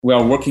we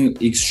are working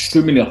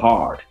extremely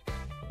hard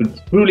to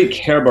truly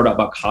care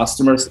about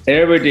customers.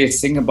 Every day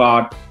think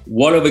about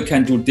what we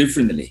can do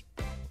differently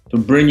to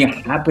bring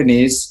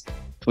happiness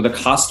to the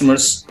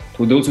customers,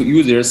 to those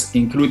users,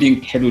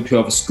 including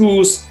K-12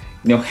 schools,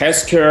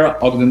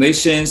 healthcare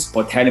organizations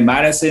for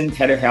telemedicine,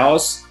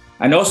 telehealth,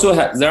 and also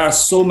there are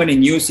so many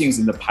new things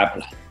in the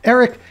pipeline.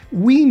 Eric,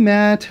 we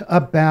met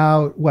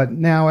about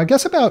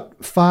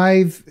about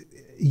 5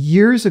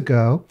 years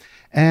ago.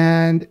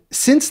 And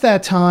since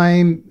that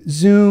time,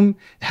 Zoom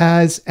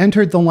has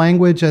entered the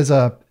language as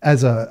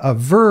a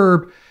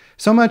verb.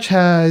 So much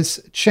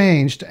has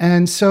changed.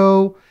 And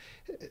so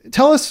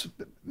tell us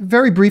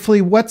very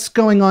briefly what's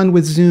going on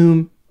with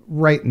Zoom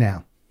right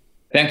now.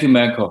 Thank you,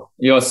 Michael.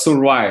 You're so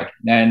right.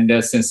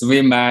 And since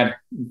we met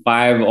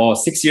 5 or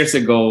 6 years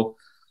ago,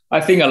 I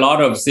think a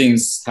lot of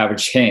things have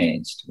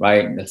changed,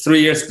 right?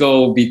 3 years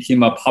ago, we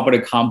became a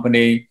public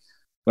company.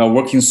 We are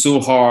working so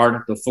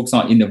hard to focus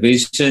on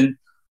innovation.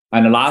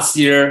 And last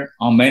year,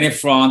 on many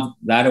fronts,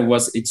 that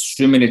was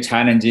extremely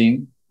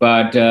challenging.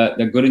 But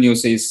the good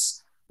news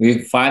is we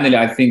finally,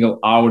 I think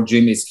our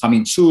dream is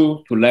coming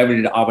true to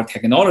leverage our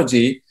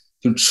technology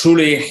to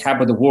truly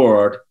help the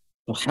world,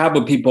 to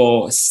help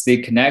people stay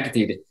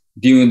connected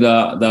during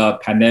the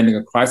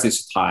pandemic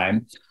crisis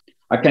time.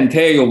 I can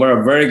tell you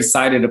we're very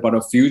excited about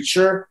the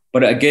future.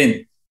 But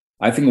again,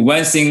 I think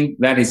one thing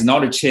that is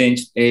not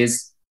changed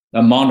is the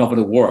amount of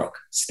the work,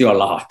 still a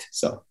lot.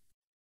 So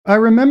I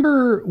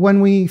remember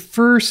when we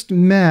first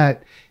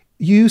met,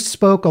 you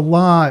spoke a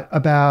lot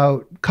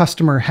about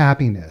customer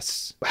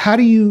happiness. How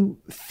do you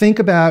think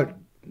about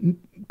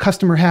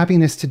customer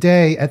happiness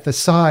today at the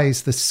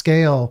size, the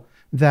scale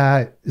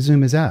that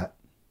Zoom is at?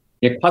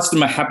 Yeah,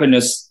 customer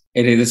happiness,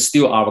 it is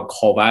still our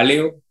core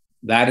value.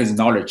 That is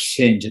not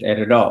changed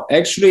at all.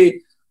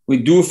 Actually, we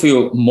do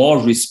feel more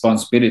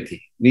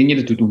responsibility. We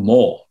need to do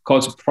more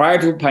because prior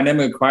to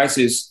pandemic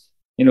crisis,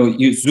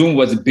 Zoom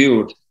was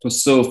built to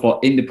serve for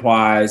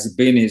enterprise,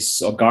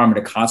 business, or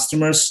government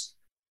customers.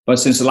 But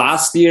since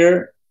last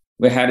year,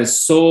 we had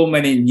so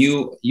many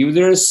new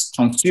users,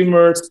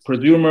 consumers,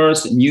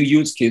 prosumers, new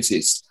use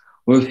cases.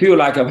 We feel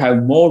like we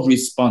have more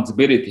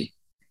responsibility.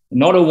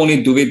 Not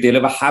only do we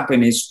deliver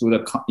happiness to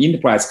the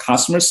enterprise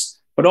customers,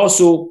 but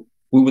also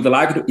we would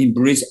like to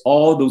embrace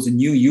all those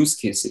new use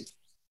cases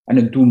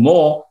and do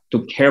more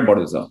to care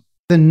about them.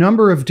 The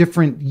number of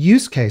different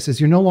use cases,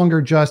 you're no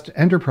longer just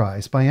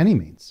enterprise by any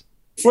means.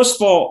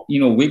 First of all,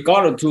 we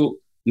got to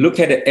look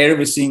at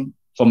everything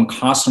from a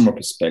customer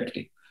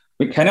perspective.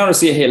 We cannot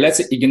say, hey, let's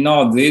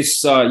ignore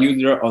this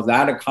user or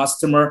that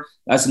customer.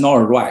 That's not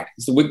right.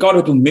 So we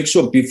got to make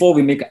sure before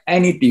we make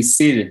any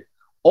decision,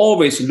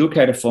 always look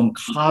at it from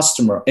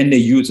customer and the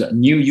user,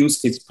 new use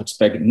case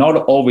perspective, not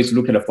always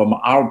look at it from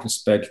our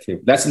perspective.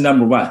 That's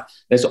number one.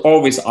 That's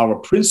always our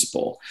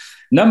principle.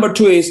 Number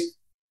two is,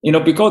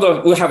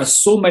 because we have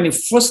so many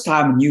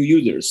first-time new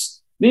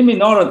users, they may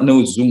not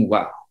know Zoom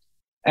well.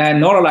 And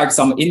not like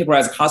some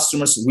enterprise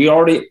customers, we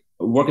already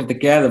worked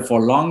together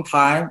for a long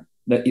time.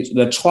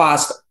 The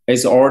trust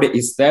is already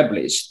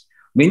established.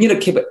 We need to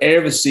keep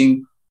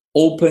everything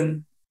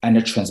open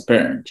and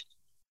transparent.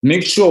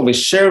 Make sure we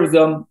share with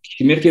them,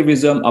 communicate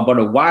with them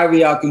about why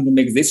we are going to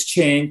make this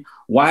change,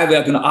 why we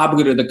are going to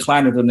upgrade the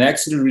client to the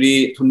next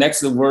release, to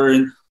next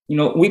version.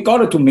 We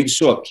got to make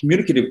sure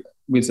communicate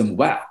with them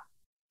well.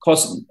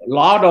 Because a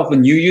lot of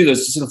new users,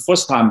 this is the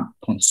first time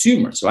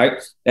consumers,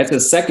 right? That's the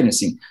second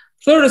thing.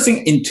 Third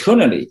thing,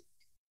 internally,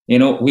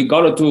 we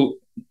got to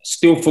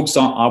still focus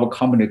on our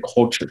company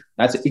culture.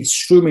 That's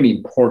extremely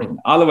important.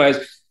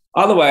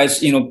 Otherwise,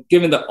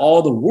 given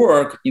all the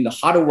work in the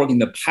hard work in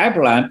the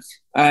pipeline,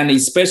 and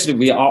especially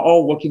we are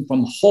all working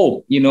from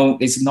home,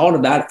 it's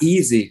not that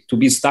easy to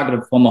be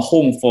stuck from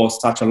home for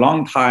such a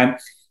long time.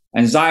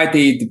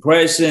 Anxiety,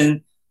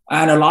 depression,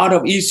 and a lot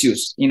of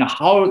issues,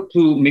 how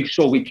to make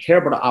sure we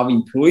care about our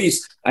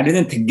employees and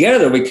then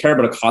together we care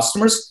about the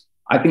customers.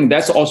 I think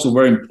that's also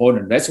very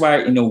important. That's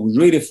why, we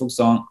really focus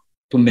on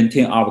to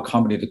maintain our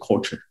company, the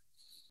culture.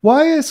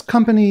 Why is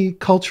company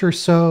culture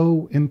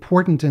so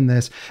important in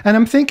this? And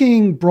I'm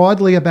thinking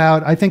broadly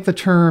about, I think the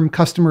term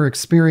customer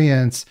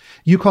experience,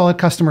 you call it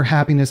customer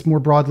happiness, more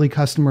broadly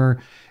customer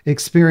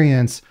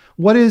experience.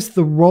 What is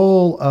the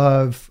role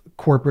of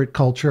corporate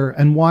culture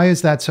and why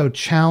is that so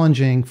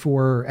challenging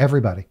for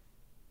everybody?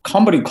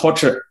 Company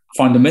culture,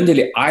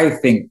 fundamentally, I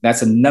think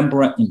that's a number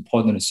one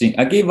important thing.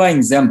 I give one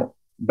example.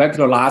 Back to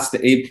the last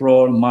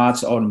April,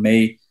 March, or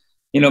May,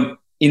 in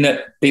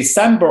the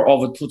December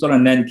of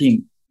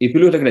 2019, if you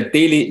look at the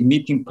daily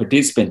meeting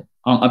participant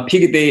on a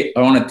peak day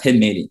around 10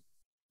 million,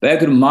 back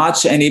to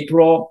March and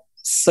April,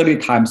 30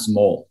 times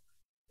more.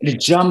 It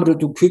jumped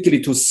too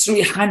quickly to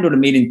 300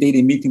 million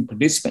daily meeting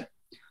participants.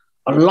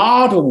 A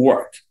lot of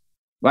work,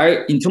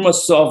 right? In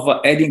terms of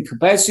adding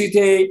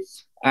capacity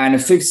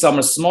and fix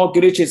some small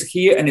glitches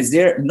here and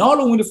there, not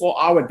only for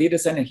our data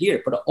center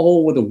here, but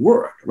all over the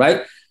world,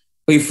 right?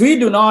 If we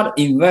do not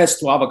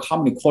invest to our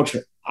company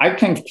culture, I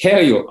can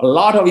tell you a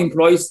lot of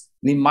employees,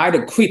 they might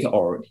quit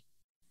already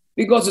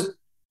because it's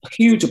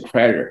huge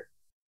pressure.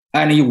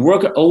 and you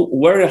work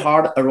very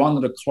hard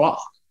around the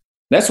clock.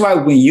 That's why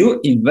when you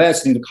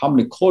invest in the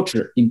company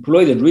culture,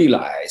 employees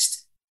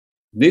realized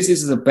this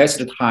is the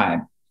best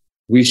time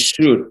we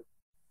should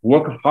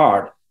work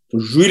hard to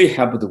really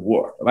help the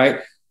world, right?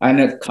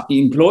 And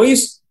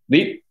employees,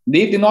 they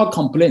did not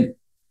complain.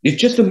 They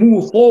just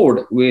move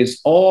forward with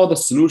all the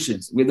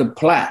solutions, with the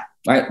plan,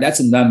 right?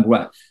 That's number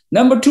one.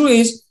 Number two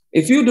is,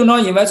 if you do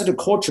not invest in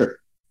the culture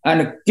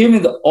and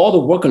given all the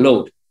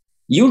workload,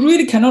 you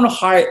really cannot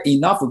hire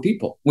enough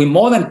people. We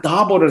more than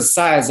doubled the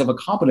size of a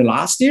company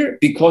last year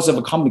because of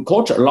a company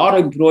culture. A lot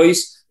of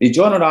employees, they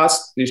joined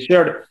us, they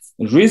shared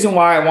the reason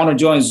why I want to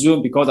join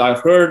Zoom, because I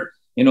heard,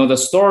 the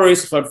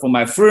stories, heard from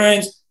my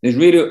friends. They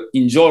really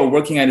enjoy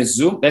working at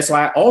Zoom. That's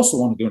why I also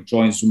want to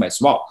join Zoom as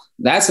well.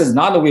 That's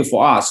another way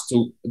for us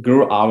to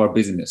grow our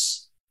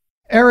business.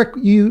 Eric,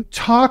 you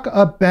talk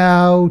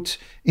about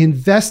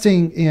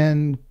investing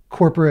in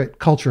corporate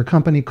culture,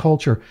 company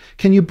culture.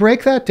 Can you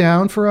break that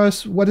down for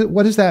us? What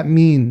does that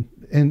mean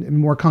in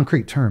more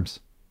concrete terms?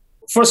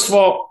 First of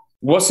all,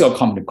 what's your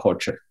company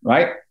culture,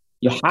 right?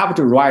 You have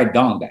to write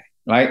down that,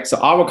 right? So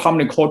our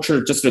company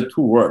culture, just the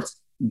two words,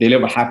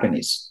 deliver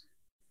happiness.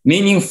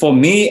 Meaning for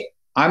me,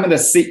 I'm the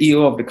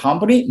CEO of the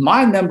company.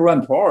 My number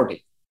one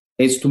priority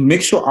is to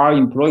make sure our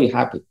employee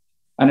happy.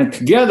 And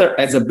together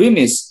as a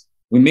business,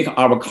 we make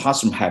our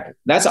customer happy.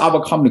 That's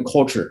our company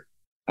culture.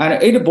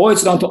 And it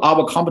boils down to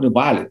our company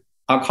value.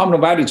 Our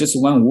company value is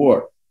just one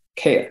word,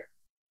 care.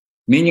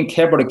 Meaning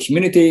care about the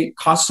community,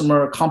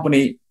 customer,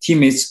 company,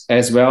 teammates,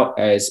 as well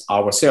as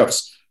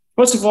ourselves.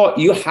 First of all,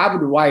 you have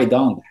to write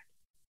down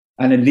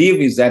that and live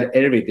with that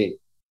every day.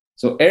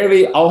 So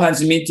every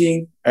all-hands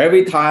meeting,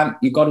 every time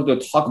you got to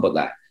talk about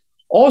that.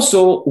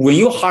 Also, when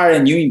you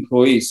hire new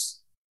employees,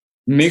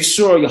 make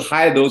sure you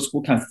hire those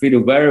who can fit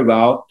very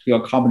well to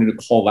your company's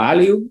core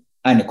value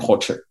and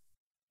culture.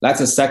 That's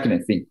the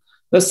second thing.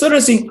 The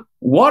third thing,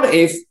 what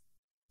if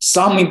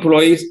some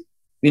employees,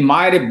 they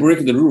might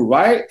break the rule,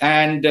 right?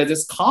 And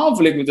there's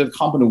conflict with the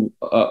company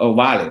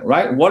value,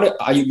 right? What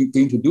are you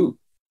going to do,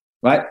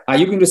 right? Are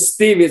you going to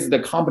stay with the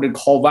company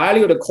core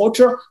value, the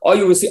culture, or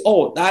you will say,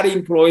 oh, that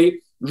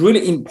employee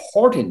really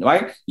important,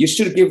 right? You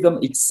should give them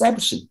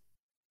exception,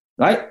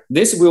 right?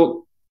 This is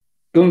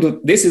going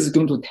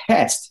to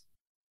test,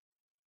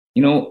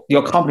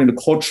 your company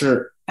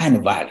culture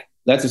and value.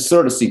 That's the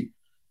third thing.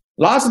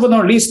 Last but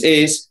not least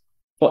is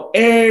for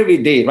every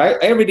day, right?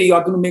 Every day you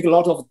are going to make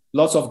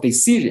lots of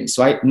decisions,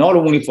 right? Not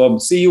only from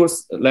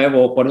CEO's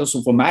level, but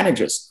also for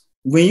managers.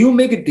 When you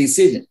make a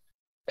decision,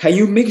 can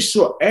you make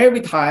sure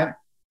every time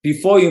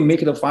before you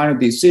make the final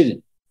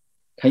decision,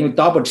 can you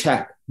double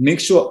check, make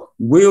sure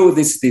will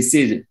this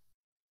decision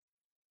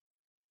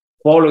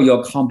follow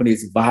your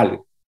company's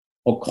value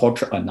or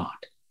culture or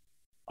not?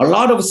 A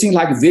lot of things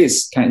like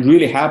this can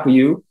really help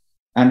you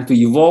and to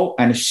evolve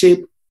and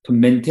shape to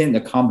maintain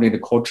the company, the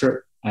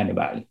culture and the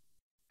value.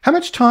 How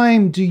much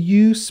time do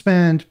you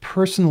spend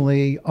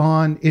personally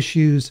on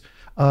issues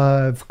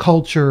of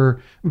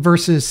culture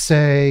versus,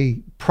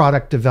 say,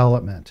 product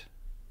development?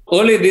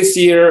 Early this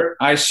year,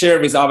 I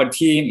shared with our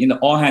team in the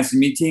all-hands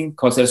meeting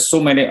because there's a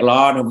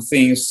lot of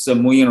things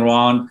moving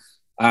around,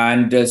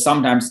 and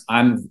sometimes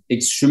I'm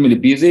extremely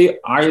busy.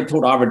 I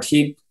told our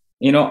team,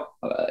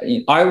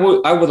 I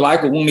would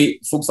like to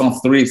only focus on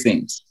three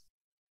things.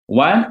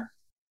 One,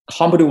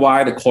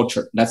 company-wide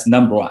culture. That's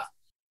number one.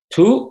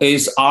 Two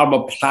is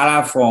our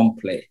platform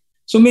play.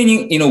 So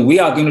meaning, we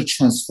are going to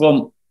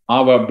transform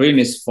our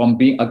business from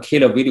being a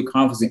killer video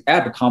conferencing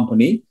app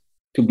company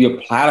to be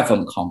a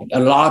platform company. A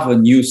lot of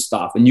new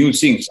stuff, new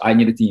things I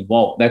needed to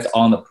involve. That's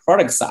on the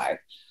product side.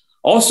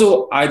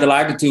 Also, I'd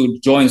like to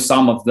join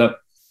some of the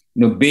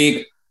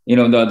big,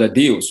 the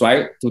deals,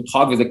 right? To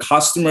talk with the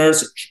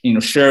customers,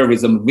 share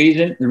with them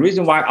vision. The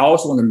reason why I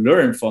also want to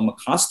learn from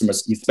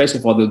customers, especially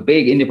for the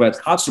big enterprise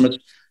customers,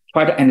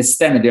 try to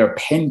understand their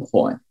pain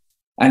point.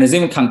 And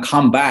then we can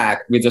come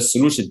back with a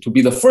solution to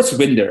be the first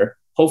vendor,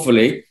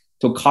 hopefully,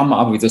 to come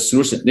up with a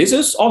solution. This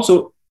is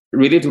also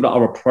related to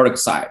our product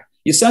side.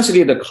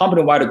 Essentially, the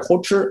company-wide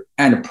culture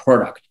and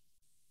product.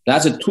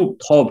 That's the two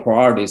top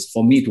priorities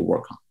for me to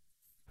work on.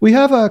 We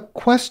have a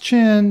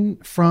question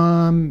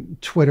from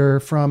Twitter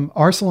from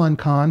Arsalan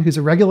Khan, who's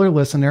a regular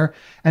listener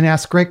and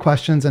asks great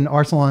questions. And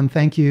Arsalan,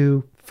 thank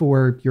you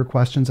for your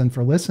questions and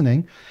for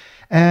listening.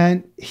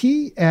 And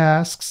he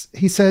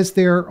says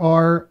there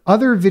are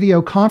other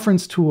video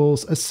conference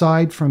tools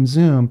aside from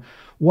Zoom.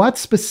 What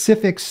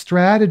specific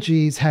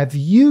strategies have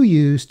you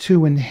used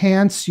to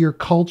enhance your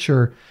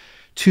culture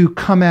to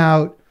come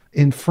out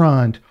in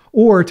front?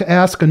 Or to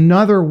ask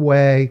another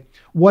way,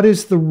 what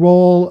is the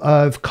role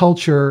of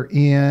culture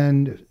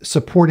in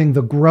supporting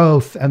the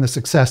growth and the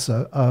success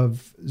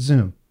of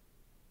Zoom?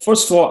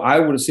 First of all, I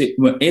would say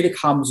when it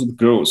comes to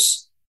growth,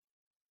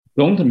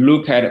 don't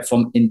look at it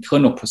from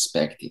internal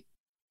perspective.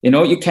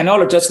 You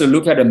cannot just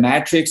look at the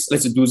metrics,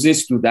 let's do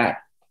this, do that.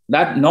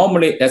 That's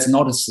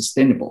not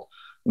sustainable.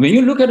 When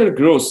you look at the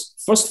growth,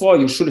 first of all,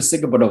 you should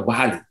think about the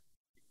value.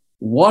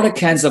 What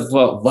kinds of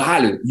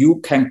value you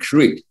can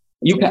create?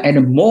 You can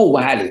add more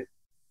value to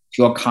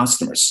your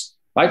customers.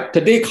 Like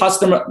today,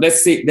 customer,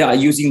 let's say they are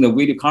using the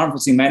video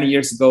conferencing many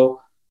years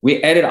ago.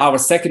 We added our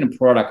second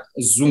product,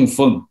 Zoom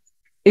Phone.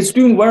 It's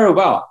doing very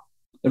well.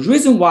 The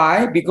reason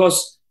why,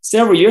 because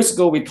several years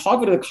ago, we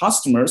talked to the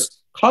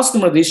customers.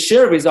 Customers, they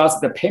share with us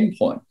the pain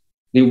point.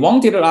 They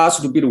wanted us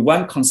to build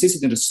one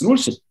consistent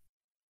solution.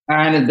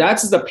 And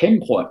that's the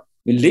pain point.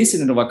 We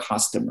listened to our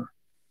customer.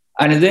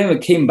 And then we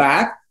came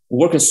back,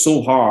 worked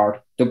so hard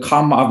to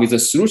come up with a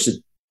solution.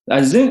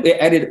 And then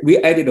we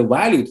added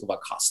value to our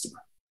customer.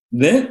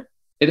 Then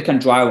it can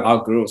drive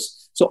our growth.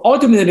 So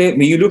ultimately,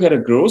 when you look at the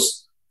growth,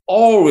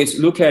 always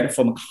look at it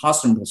from a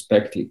customer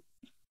perspective.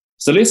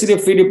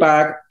 Solicit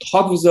feedback,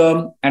 talk with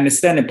them,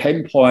 understand the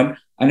pain point,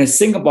 and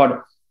think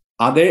about,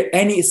 are there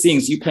any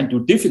things you can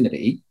do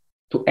differently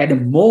to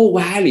add more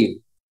value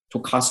to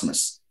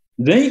customers?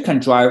 Then you can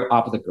drive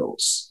up the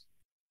growth.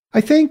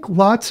 I think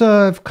lots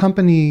of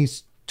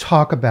companies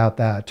talk about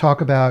that,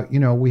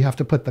 we have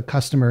to put the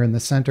customer in the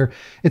center.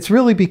 It's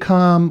really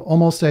become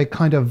almost a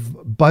kind of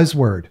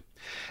buzzword.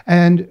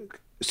 And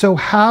so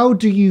how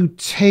do you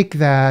take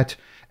that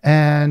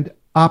and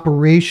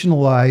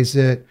operationalize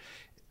it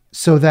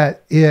so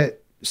that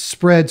it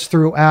spreads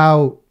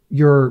throughout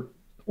your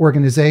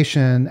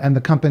organization and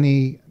the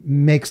company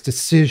makes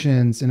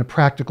decisions in a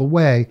practical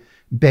way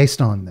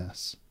based on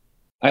this?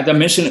 As I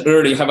mentioned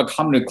earlier, have a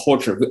company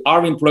culture.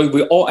 Our employees,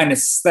 we all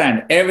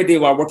understand every day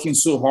we are working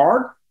so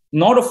hard,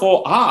 not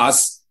for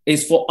us,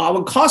 it's for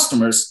our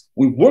customers.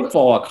 We work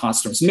for our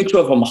customers. Make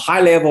sure from a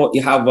high level,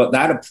 you have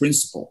that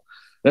principle.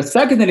 The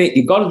secondly,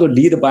 you got to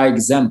lead by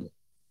example.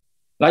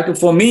 Like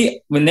for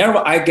me, whenever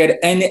I get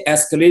any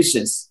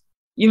escalations,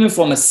 even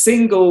from a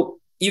single,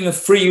 even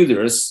free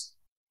users,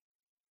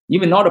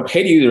 even not a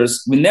paid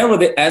users, whenever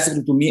they ask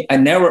to me, I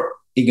never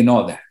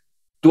ignore that.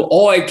 Do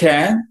all I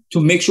can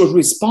to make sure to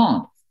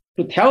respond,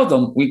 to tell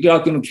them we are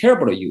going to care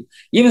about you.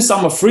 Even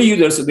some free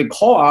users, they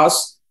call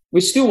us, we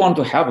still want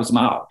to help them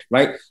out,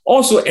 right?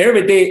 Also,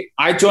 every day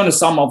I join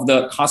some of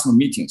the customer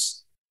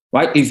meetings,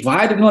 right? If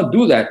I do not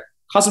do that,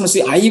 customers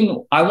say,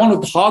 I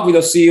want to talk with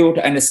the CEO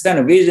to understand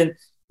the vision.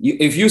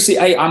 If you say,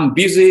 hey, I'm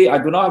busy, I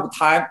do not have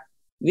time,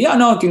 they are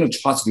not going to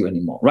trust you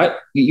anymore, right?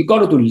 You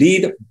got to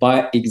lead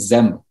by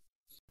example.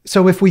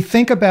 So if we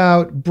think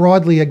about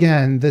broadly,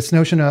 again, this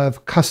notion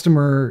of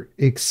customer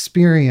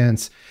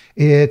experience,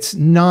 it's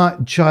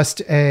not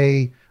just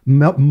a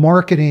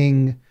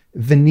marketing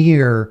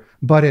veneer,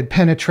 but it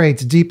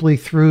penetrates deeply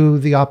through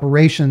the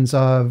operations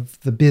of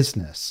the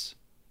business.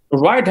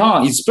 Right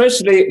on,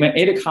 especially when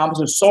it comes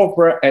to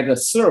software as a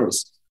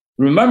service.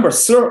 Remember,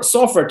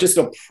 software is just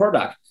a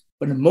product,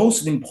 but the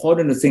most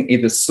important thing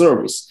is the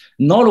service.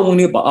 Not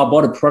only about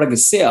the product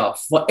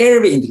itself, for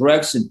every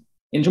interaction,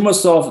 in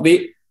terms of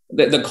they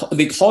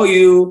call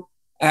you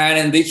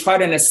and they try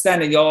to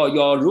understand your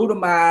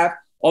roadmap,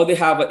 or they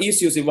have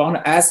issues they want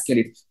to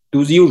escalate.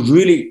 Do you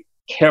really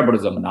care about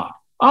them or not?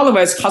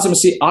 Otherwise,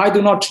 customers say, I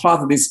do not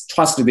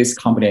trust this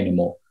company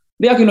anymore.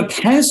 They are going to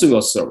cancel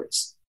your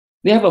service.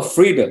 They have a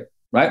freedom,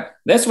 right?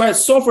 That's why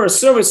software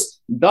service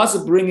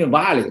does bring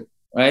value,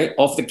 right,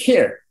 of the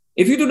care.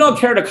 If you do not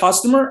care the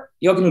customer,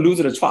 you're going to lose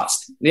the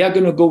trust. They are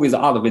going to go with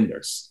other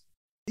vendors.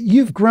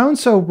 You've grown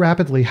so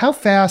rapidly. How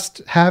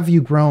fast have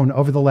you grown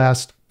over the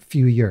last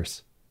few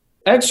years?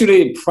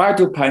 Actually, prior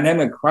to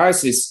pandemic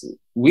crisis,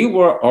 we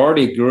were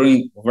already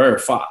growing very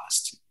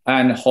fast.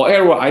 And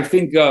however, I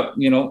think,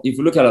 if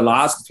you look at the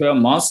last 12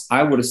 months,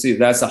 I would say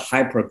that's a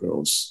hyper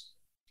growth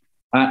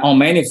on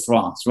many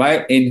fronts,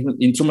 right?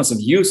 In terms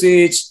of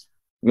usage,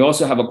 we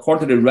also have a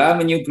quarterly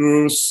revenue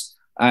growth,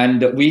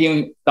 and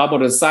we double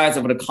the size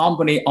of the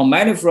company. On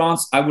many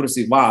fronts, I would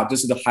say, wow,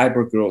 this is the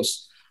hyper growth.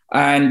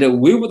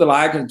 And we would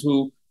like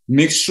to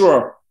make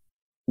sure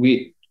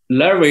we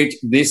leverage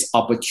this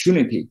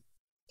opportunity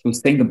to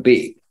think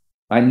big.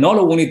 Right? Not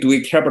only do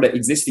we care about the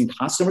existing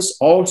customers,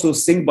 also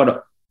think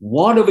about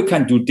what we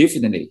can do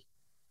differently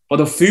for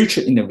the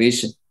future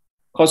innovation.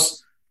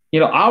 Because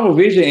our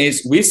vision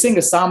is we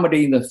think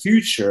somebody in the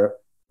future,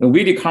 the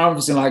video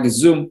conferencing like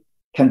Zoom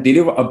can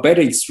deliver a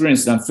better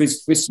experience than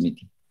face-to-face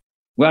meeting.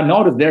 We are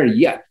not there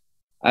yet.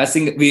 I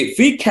think if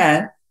we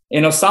can,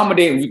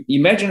 somebody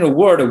imagine a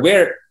world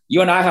where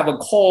you and I have a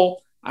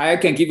call, I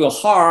can give you a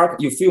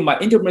hug, you feel my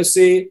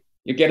intimacy,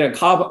 you get a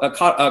cup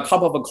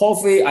of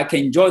coffee, I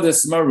can enjoy the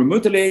smell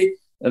remotely,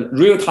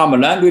 real-time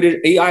language,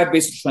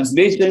 AI-based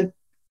translation.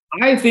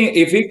 I think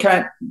if we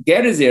can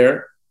get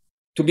there,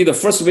 to be the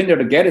first vendor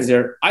to get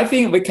there, I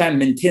think we can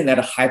maintain that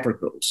hyper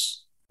growth.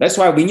 That's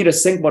why we need to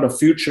think about the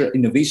future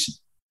innovation.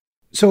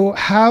 So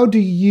how do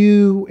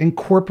you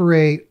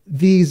incorporate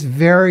these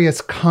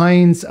various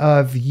kinds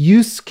of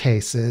use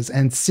cases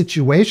and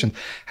situations?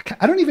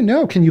 I don't even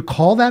know. Can you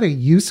call that a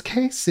use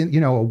case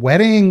in, a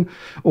wedding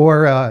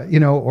or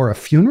a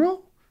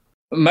funeral?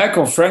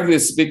 Michael, frankly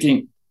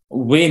speaking,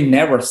 we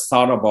never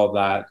thought about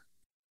that.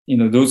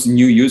 Those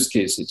new use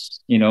cases,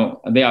 they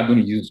are going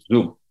to use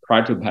Zoom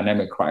prior to the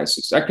pandemic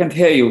crisis. I can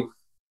tell you,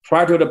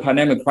 prior to the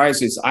pandemic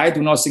crisis, I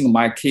do not think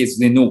my kids,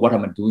 they know what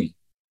I'm doing.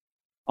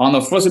 On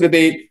the first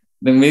day,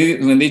 when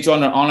they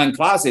join the online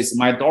classes,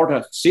 my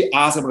daughter, she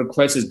asked the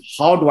question,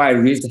 how do I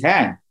raise the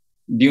hand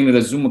during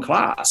the Zoom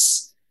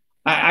class?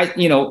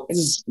 This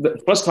is the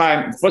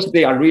first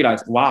day I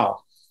realized,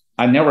 wow,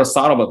 I never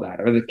thought about that.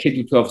 Or the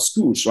K-12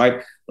 schools,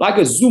 right? Like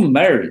a Zoom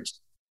marriage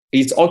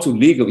is also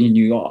legal in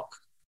New York,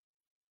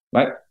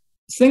 right?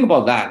 Think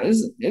about that.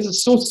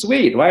 It's so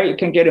sweet, right? You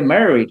can get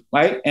married,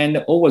 right?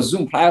 And over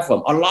Zoom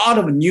platform, a lot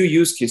of new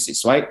use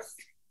cases, right?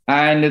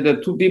 And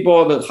the two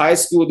people, the high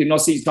school did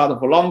not see each other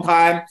for a long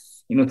time.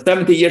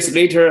 70 years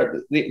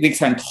later, they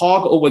can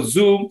talk over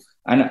Zoom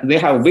and they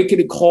have a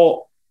weekly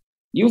call.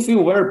 You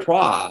feel very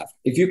proud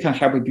if you can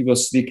help people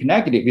stay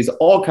connected with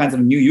all kinds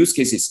of new use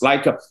cases.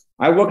 Like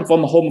I worked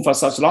from home for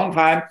such a long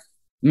time.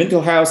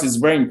 Mental health is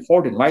very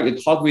important, right? You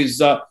talk with,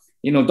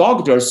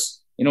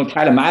 doctors,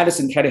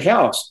 telemedicine,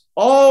 telehealth,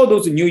 all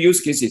those new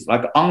use cases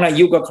like online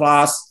yoga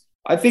class,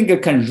 I think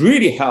it can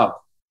really help,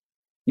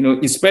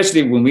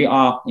 especially when we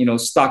are,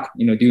 stuck,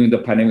 during the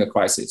pandemic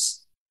crisis.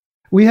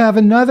 We have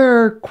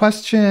another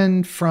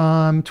question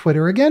from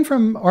Twitter, again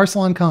from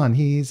Arslan Khan.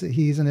 He's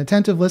an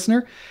attentive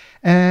listener,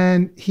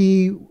 and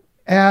he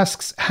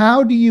asks,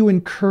 how do you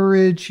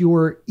encourage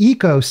your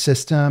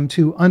ecosystem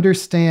to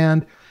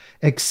understand,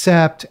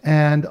 accept,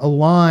 and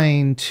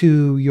align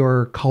to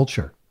your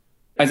culture?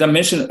 As I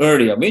mentioned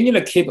earlier, we need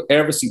to keep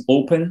everything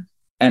open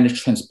and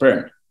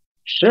transparent.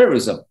 Share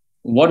with them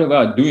what we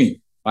are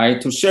doing,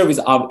 right? To share with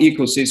our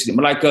ecosystem.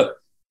 Like,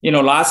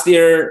 last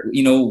year,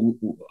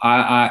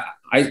 I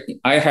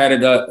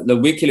had the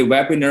weekly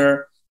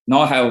webinar. Now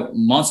I have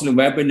monthly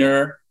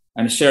webinar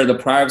and share the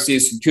privacy,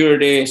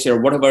 security,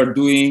 share what we're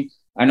doing.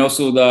 And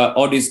also the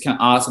audience can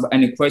ask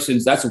any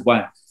questions. That's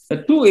one.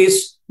 The two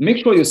is make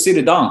sure you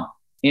sit down,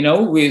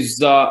 with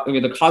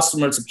the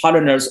customers,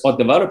 partners, or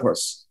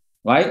developers,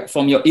 right?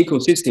 From your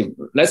ecosystem.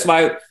 That's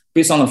why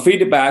based on the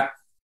feedback,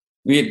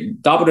 we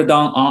doubled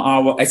down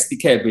on our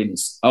SDK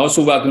business.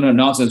 Also, we're going to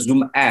announce the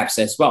Zoom apps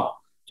as well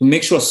to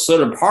make sure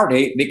third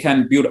party, they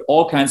can build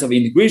all kinds of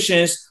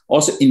integrations,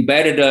 also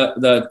embedded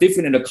the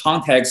different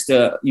context,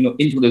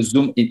 into the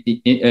Zoom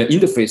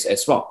interface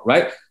as well,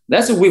 right?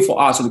 That's a way for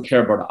us to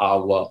care about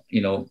our,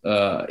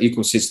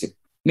 ecosystem.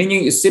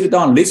 Meaning you sit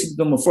down, listen to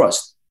them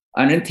first,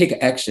 and then take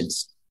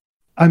actions.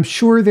 I'm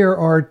sure there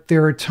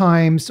are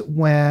times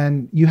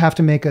when you have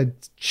to make a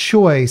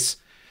choice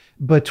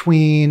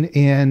between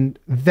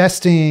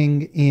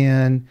investing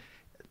in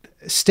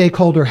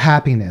stakeholder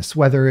happiness,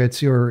 whether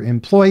it's your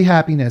employee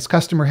happiness,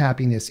 customer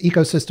happiness,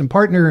 ecosystem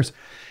partners,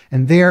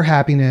 and their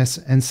happiness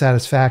and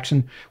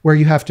satisfaction, where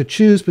you have to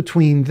choose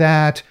between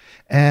that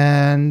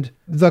and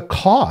the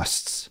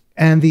costs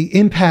and the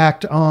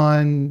impact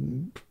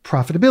on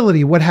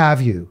profitability, what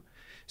have you.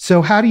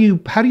 So how do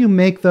you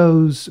make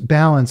those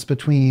balance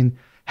between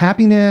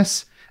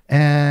happiness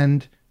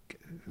and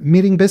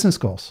meeting business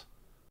goals?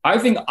 I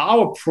think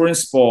our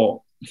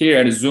principle here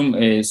at Zoom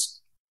is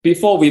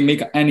before we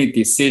make any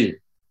decision,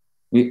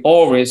 we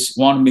always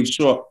want to make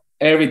sure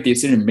every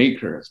decision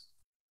maker,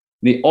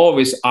 they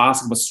always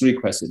ask for three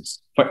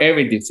questions for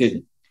every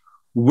decision.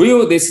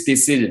 Will this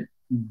decision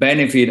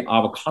benefit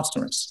our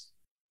customers?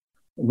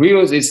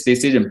 Will this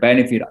decision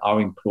benefit our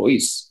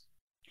employees?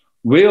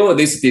 Will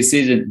this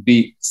decision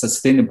be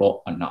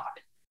sustainable or not?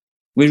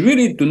 We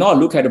really do not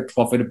look at the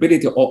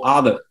profitability or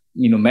other,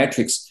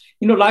 metrics.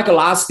 Like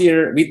last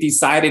year, we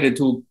decided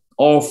to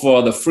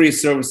offer the free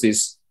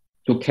services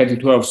to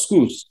K-12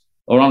 schools,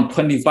 around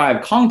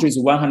 25 countries,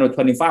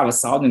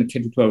 125,000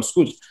 K-12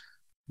 schools.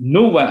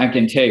 No one, I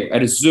can tell you,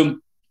 at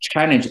Zoom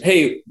challenge,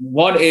 hey,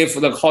 what if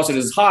the cost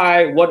is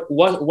high?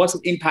 What's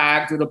the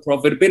impact to the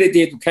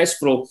profitability, to cash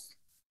flow?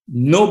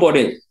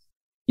 Nobody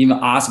even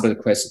asked the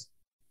question.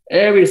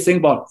 Everything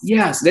about,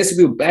 yes, this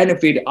will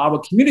benefit our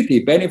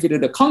community, benefit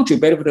the country,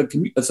 benefit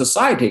the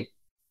society.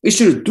 We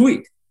should do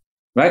it,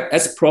 right?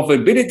 As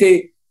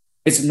profitability,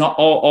 it's not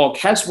all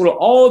cash flow,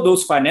 all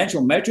those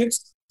financial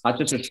metrics are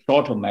just a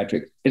short-term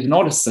metric. It's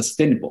not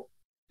sustainable.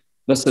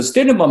 The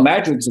sustainable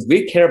metrics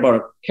we care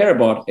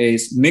about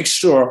is make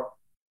sure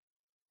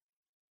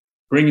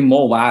bringing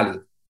more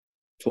value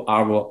to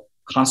our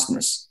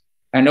customers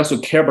and also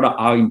care about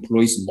our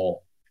employees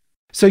more.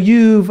 So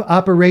you've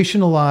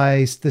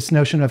operationalized this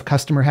notion of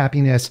customer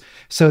happiness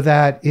so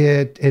that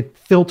it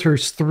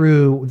filters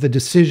through the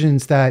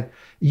decisions that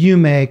you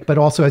make, but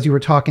also, as you were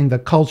talking, the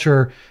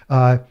culture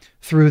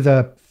through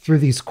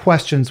these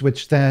questions,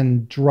 which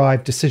then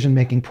drive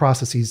decision-making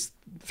processes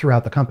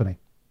throughout the company.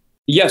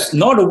 Yes,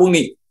 not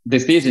only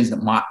decisions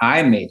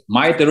I made,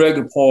 my direct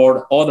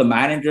report, all the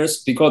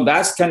managers, because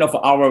that's kind of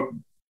our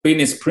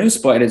business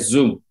principle at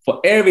Zoom.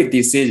 For every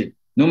decision,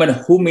 no matter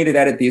who made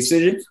that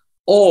decision,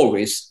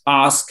 always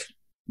ask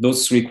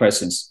those three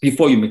questions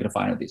before you make the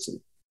final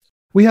decision.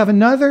 We have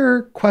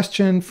another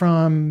question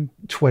from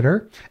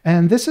Twitter,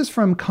 and this is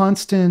from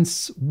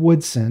Constance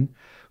Woodson,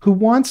 who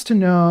wants to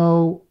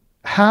know,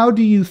 how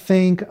do you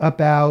think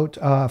about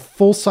a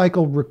full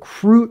cycle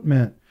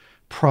recruitment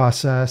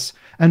process?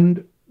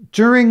 And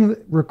during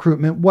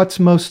recruitment, what's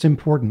most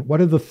important?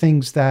 What are the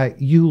things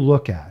that you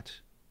look at?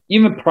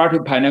 even prior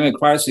to pandemic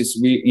crisis,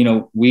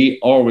 we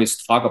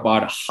always talk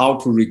about how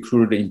to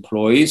recruit the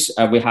employees.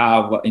 We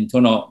have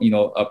internal,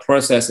 a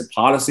process, a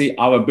policy.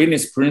 Our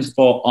business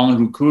principle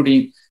on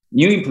recruiting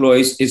new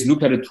employees is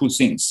look at the two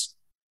things: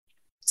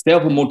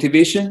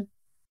 self-motivation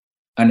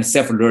and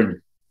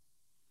self-learning.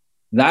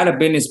 That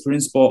business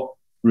principle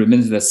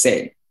remains the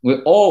same. We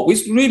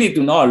really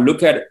do not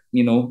look at,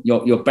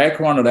 your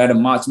background that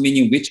much,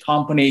 meaning which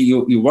company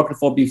you worked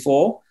for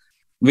before,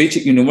 which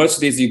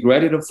universities you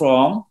graduated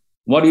from,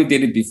 what you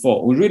did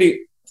before. We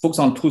really focus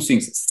on two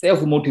things: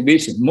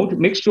 self-motivation.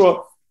 Make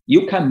sure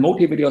you can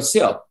motivate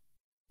yourself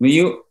when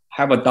you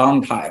have a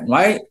downtime,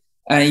 right?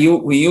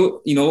 And when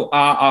you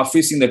are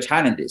facing the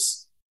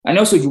challenges. And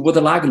also you would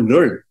like to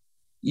learn.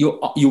 You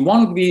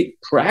want to be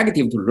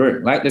proactive to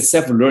learn, right? The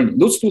self-learning.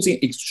 Those two things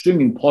are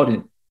extremely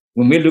important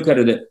when we look at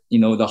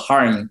the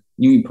hiring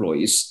new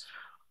employees.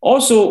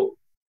 Also,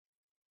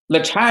 the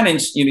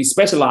challenge,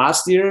 especially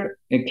last year,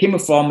 it came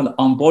from the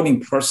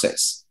onboarding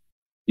process.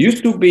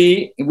 Used to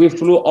be, we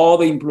flew all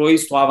the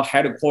employees to our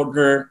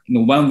headquarters,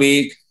 1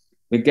 week.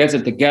 We get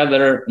it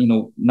together,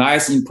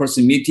 nice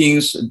in-person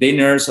meetings,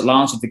 dinners,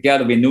 lunch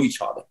together. We know each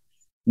other.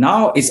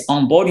 Now its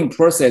onboarding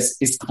process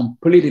is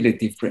completely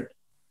different.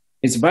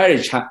 It's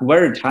very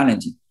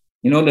challenging.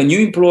 The new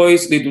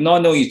employees, they do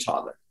not know each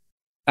other.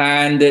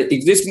 And the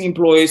existing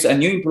employees and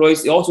new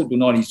employees, they also do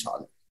not know each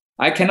other.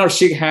 I cannot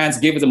shake hands,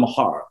 give them a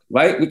hug,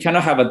 right? We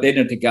cannot have a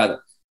dinner together.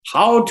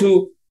 How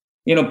to,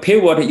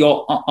 pivot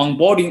your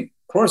onboarding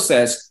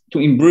process to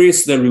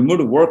embrace the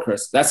remote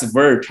workers, that's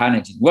very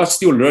challenging. We're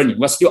still learning.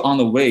 We're still on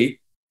the way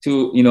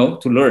to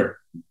learn.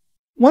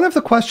 One of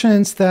the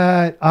questions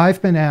that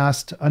I've been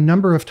asked a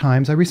number of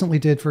times, I recently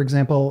did, for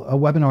example, a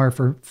webinar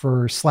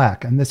for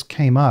Slack, and this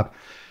came up,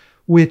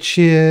 which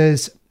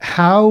is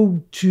how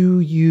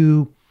do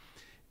you,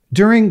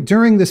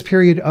 during this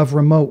period of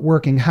remote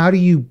working, how do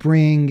you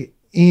bring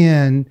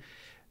in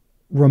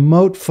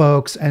remote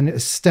folks and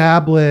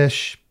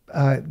establish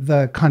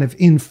the kind of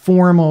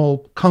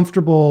informal,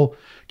 comfortable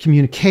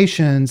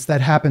communications that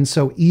happen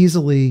so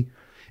easily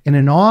in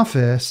an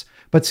office,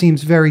 but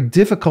seems very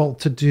difficult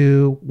to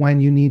do when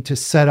you need to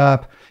set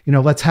up,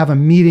 let's have a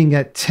meeting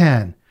at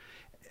 10,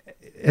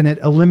 and it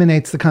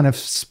eliminates the kind of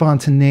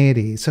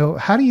spontaneity. So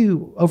how do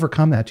you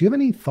overcome that? Do you have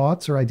any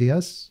thoughts or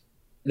ideas?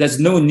 There's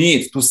no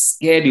need to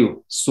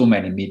schedule so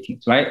many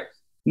meetings, right?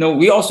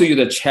 We also use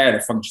the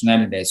chat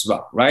functionality as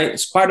well, right?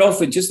 It's quite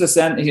often just to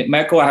send,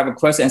 Michael, I have a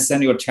question, and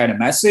send you a chat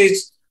message,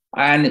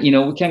 and,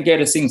 we can get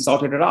the thing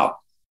sorted out.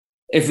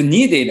 If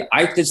needed,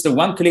 I just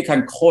one click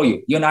and call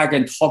you. You and I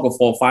can talk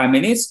for 5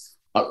 minutes.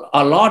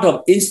 A lot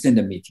of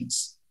instant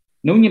meetings.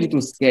 No need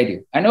to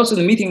schedule. And also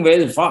the meeting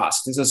very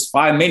fast. This is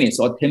 5 minutes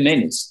or 10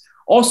 minutes.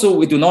 Also,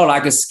 we do not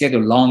like to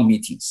schedule long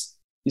meetings,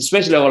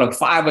 especially like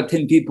 5 or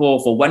 10 people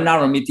for 1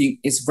 hour meeting.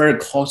 It's very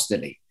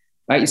costly.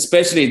 Right?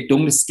 Especially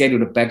don't schedule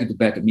the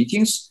back-to-back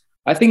meetings.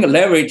 I think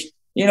leverage,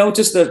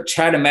 just the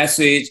chat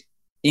message,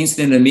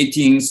 instant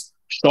meetings,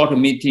 short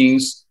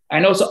meetings,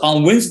 and also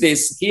on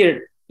Wednesdays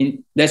here,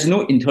 there's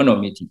no internal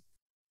meeting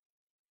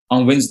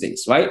on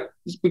Wednesdays, right?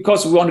 It's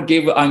because we want to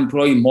give our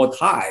employee more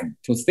time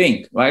to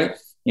think, right?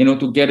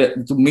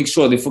 To make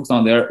sure they focus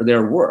on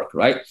their work,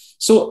 right?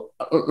 So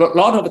a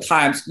lot of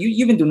times you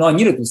even do not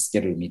need to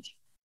schedule a meeting.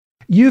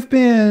 You've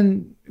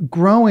been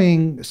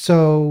growing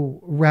so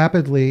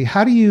rapidly.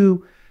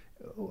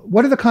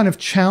 What are the kind of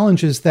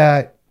challenges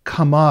that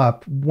come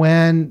up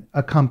when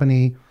a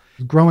company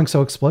is growing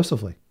so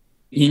explosively?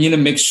 You need to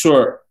make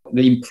sure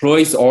the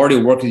employees already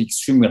working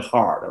extremely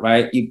hard,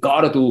 right? You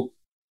got to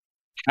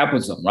help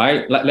them,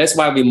 right? That's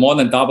why we more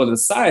than double the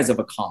size of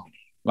a company,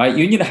 right?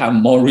 You need to have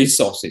more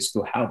resources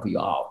to help you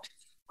out.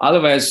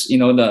 Otherwise,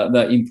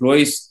 the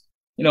employees,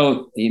 they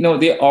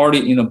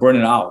already,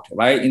 burning out,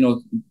 right?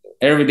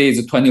 Every day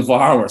is 24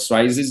 hours,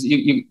 right?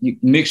 You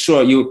make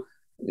sure you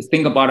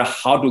think about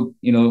how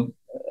to,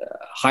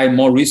 hire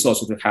more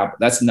resources to help.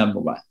 That's number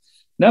one.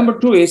 Number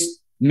two is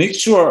make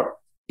sure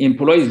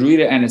employees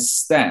really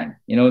understand,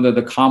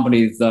 the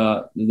company's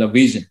the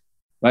vision,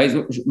 right?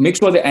 Make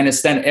sure they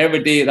understand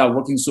every day they're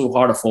working so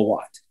hard for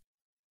what,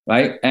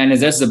 right? And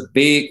that's a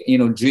big,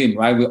 dream,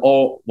 right? We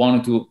all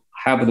want to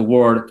help the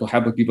world, to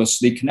help people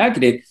stay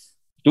connected.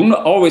 Don't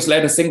always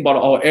let us think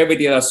about, every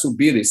day they're so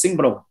busy. Think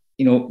about,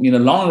 in the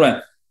long run,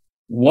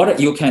 what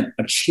you can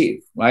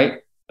achieve, right?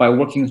 By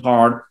working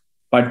hard,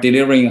 by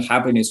delivering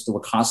happiness to the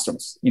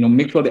customers.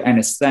 Make sure they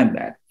understand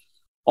that.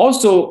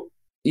 Also,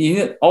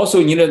 you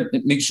need to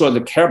make sure they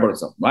care about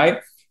them, right?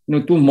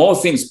 Do more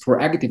things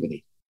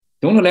proactively.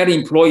 Don't let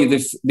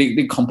employees,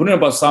 they complain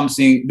about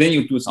something, then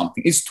you do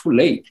something. It's too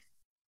late.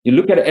 You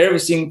look at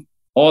everything,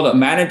 all the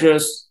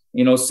managers,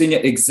 senior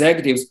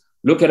executives,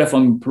 look at it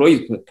from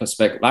employee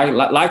perspective.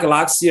 Like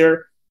last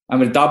year, I'm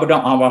going to double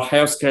down on our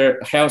health care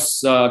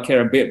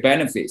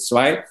benefits,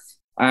 right?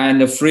 And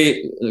the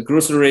free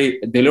grocery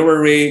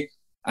delivery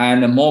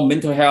and more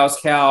mental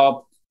health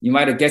help. You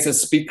might get the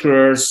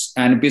speakers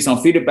and based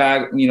on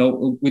feedback, we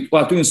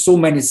are doing so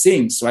many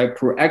things, right?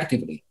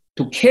 Proactively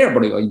to care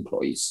about your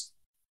employees.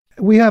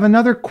 We have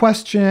another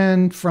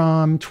question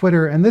from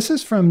Twitter, and this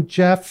is from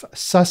Jeff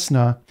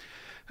Susna,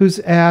 who's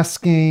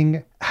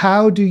asking,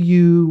 how do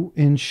you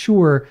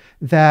ensure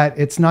that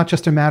it's not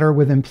just a matter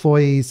with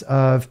employees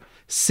of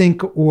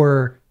sink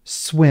or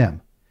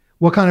swim?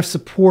 What kind of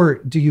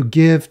support do you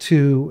give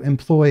to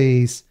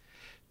employees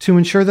to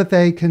ensure that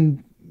they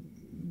can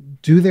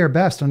do their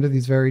best under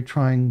these very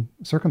trying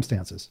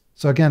circumstances?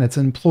 So again, it's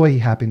an employee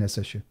happiness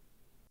issue.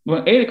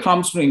 When it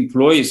comes to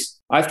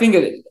employees, I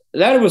think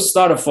that will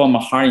start from a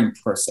hiring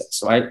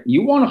process, right?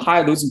 You want to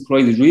hire those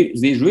employees,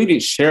 they really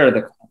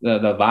share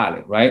the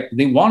value, right?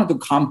 They want to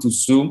come to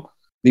Zoom.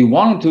 They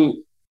want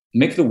to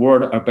make the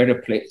world a better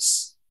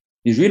place.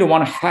 They really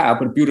want to help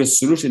build a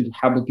solution to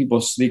help people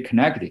stay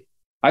connected.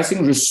 I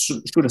think we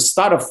should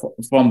start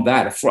from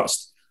that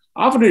first.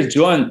 After they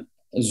join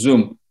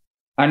Zoom,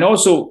 and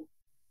also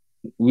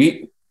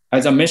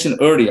as I mentioned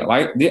earlier,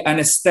 right? They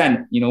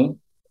understand,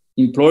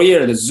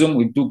 employer, the Zoom,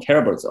 we do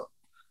care about them.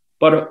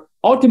 But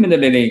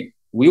ultimately,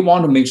 we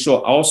want to make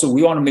sure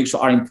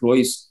our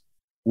employees,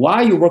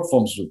 why you work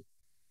from Zoom?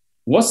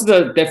 What's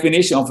the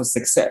definition of a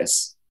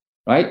success,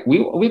 right?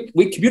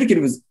 We communicate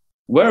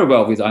very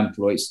well with our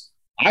employees.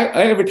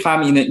 Every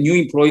time in a new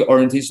employee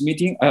orientation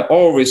meeting, I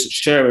always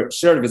share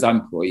it with our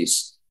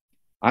employees.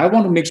 I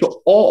want to make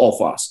sure all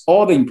of us,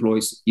 all the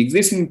employees,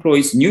 existing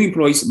employees, new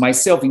employees,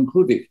 myself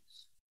included,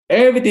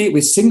 every day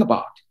we think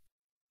about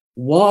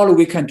what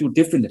we can do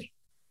differently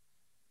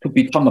to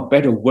become a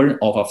better version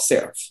of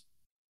ourselves.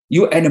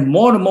 You add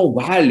more and more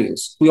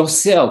values to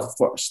yourself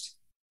first,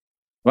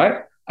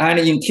 right? And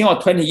in 10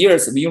 or 20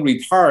 years, when you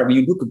retire, when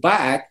you look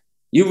back,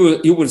 you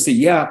will say,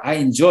 yeah, I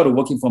enjoyed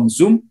working from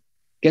Zoom.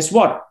 Guess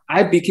what?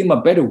 I became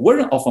a better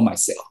version of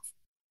myself.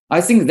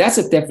 I think that's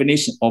a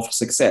definition of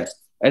success.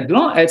 As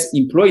long as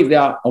employees, they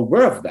are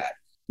aware of that,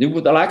 they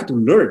would like to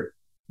learn,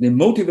 they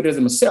motivate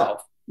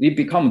themselves, they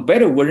become a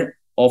better version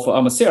of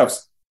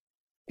themselves.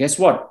 Guess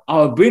what?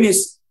 Our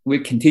business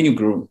will continue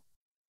growing.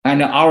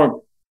 And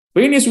our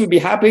business will be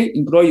happy,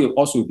 employee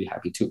also will be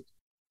happy too.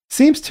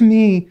 Seems to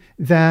me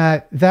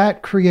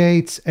that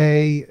creates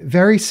a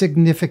very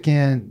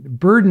significant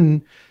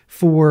burden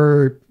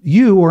for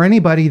you or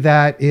anybody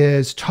that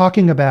is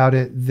talking about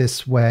it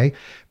this way,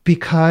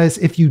 because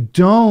if you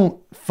don't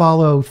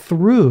follow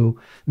through,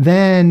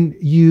 then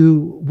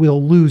you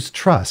will lose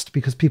trust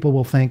because people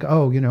will think,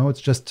 oh,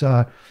 it's just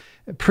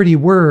pretty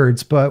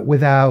words, but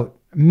without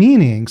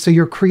meaning. So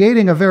you're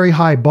creating a very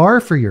high bar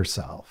for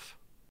yourself.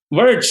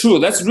 Very true.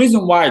 That's the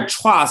reason why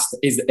trust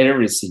is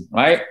everything,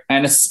 right?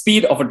 And the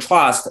Speed of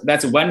Trust,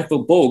 that's a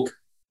wonderful book.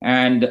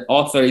 And the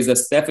author is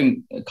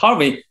Stephen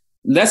Covey.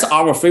 That's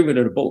our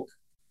favorite book.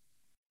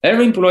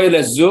 Every employee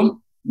at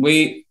Zoom,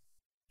 we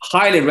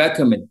highly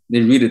recommend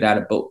they read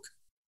that book,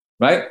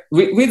 right?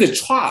 With the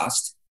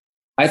trust,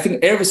 I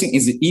think everything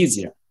is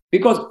easier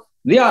because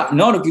they are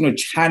not going to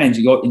challenge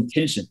your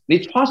intention. They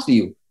trust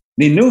you.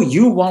 They know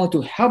you want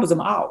to help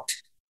them out,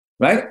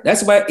 right?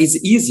 That's why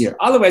it's easier.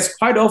 Otherwise,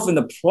 quite often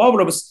the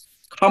problems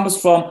comes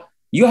from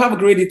you have a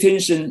great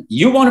intention,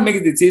 you want to make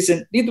a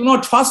decision, they do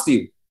not trust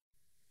you.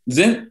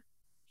 Then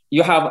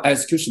you have an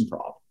execution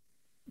problem.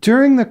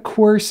 During the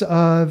course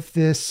of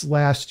this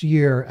last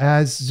year,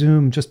 as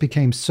Zoom just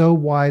became so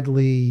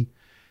widely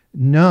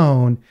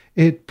known,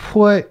 it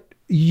put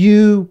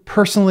you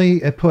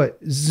personally, it put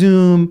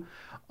Zoom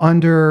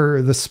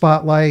under the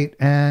spotlight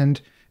and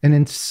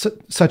in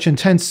such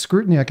intense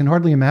scrutiny. I can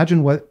hardly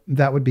imagine what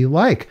that would be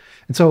like.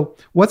 And so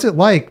what's it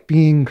like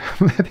being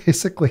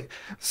basically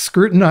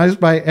scrutinized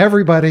by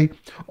everybody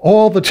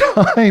all the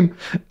time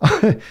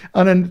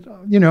on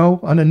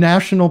a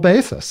national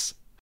basis?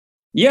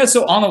 Yeah,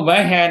 so on the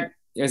one hand,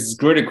 it's a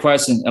great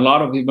question. A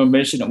lot of people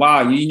mention,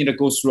 wow, you need to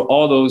go through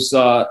all those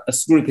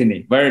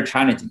scrutiny, very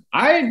challenging.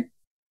 I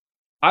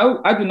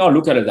do not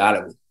look at it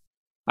that way.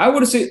 I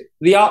would say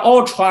they are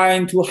all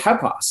trying to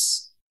help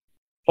us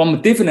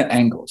from different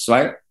angles,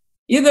 right?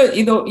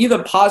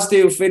 Either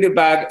positive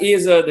feedback,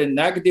 either the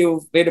negative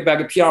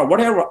feedback, PR,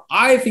 whatever.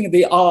 I think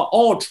they are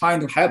all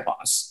trying to help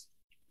us.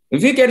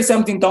 If you get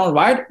something done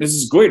right, this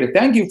is great.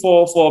 Thank you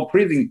for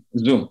praising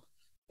Zoom.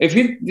 If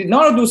we did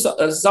not do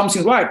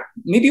something right,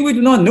 maybe we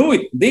do not know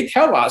it. They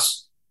tell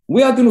us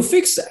we are going to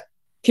fix that.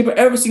 Keep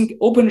everything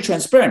open and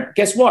transparent.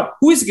 Guess what?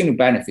 Who is going to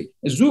benefit?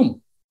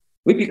 Zoom.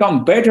 We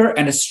become better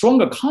and a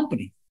stronger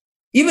company.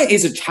 Even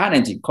it's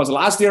challenging because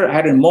last year I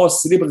had more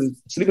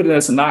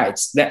sleepless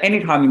nights than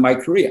any time in my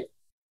career.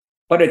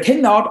 But it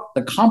turned out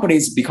the company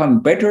is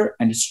becoming better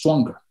and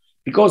stronger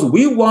because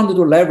we wanted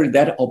to leverage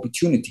that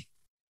opportunity,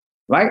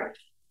 right?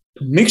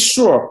 To make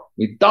sure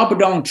we double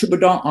down, triple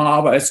down on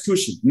our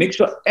execution, make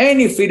sure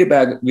any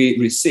feedback we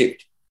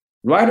received,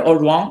 right or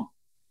wrong,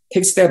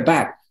 take a step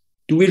back.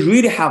 Do we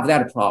really have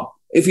that problem?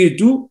 If you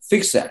do,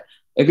 fix that.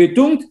 If you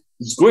don't,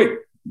 it's great.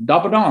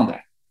 Double down on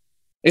that.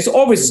 It's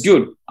always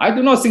good. I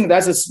do not think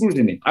that's a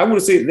scrutiny. I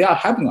would say they are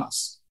helping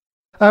us.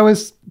 I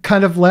was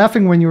kind of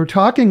laughing when you were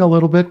talking a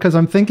little bit because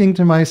I'm thinking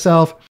to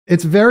myself,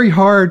 it's very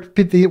hard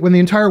when the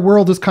entire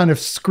world is kind of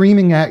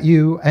screaming at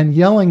you and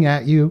yelling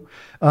at you.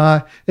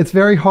 It's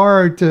very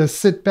hard to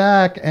sit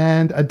back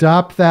and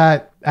adopt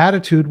that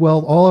attitude.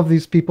 Well, all of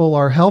these people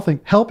are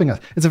helping us.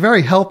 It's a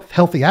very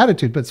healthy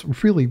attitude, but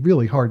it's really,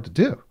 really hard to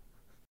do.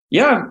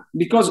 Yeah,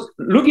 because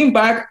looking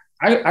back,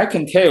 I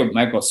can tell you,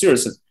 Michael,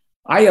 seriously,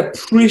 I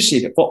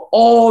appreciate it for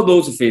all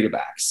those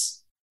feedbacks.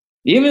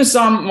 Even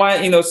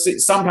someone,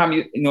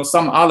 sometimes,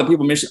 some other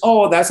people mention,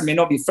 oh, that may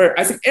not be fair.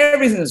 I think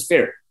everything is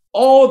fair.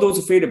 All those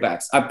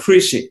feedbacks I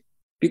appreciate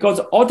because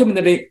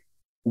ultimately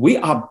we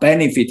are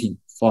benefiting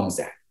from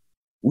that.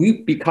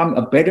 We become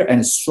a better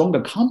and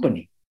stronger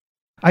company.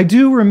 I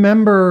do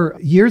remember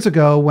years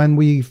ago when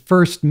we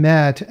first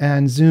met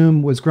and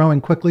Zoom was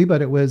growing quickly,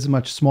 but it was a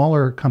much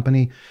smaller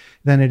company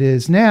than it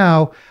is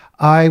now.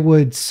 I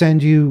would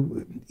send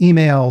you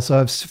emails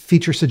of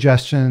feature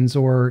suggestions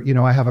or,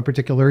 I have a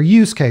particular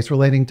use case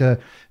relating to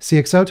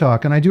CXO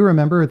Talk. And I do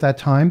remember at that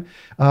time,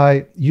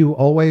 you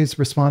always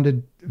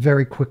responded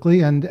very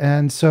quickly.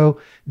 And so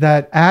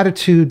that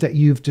attitude that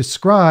you've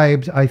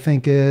described, I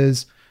think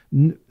is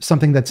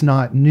something that's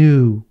not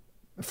new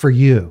for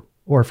you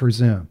or for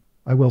Zoom.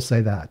 I will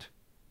say that.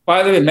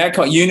 By the way,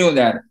 Michael, you know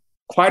that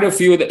quite a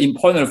few of the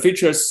important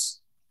features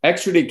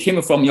actually came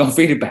from your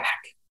feedback.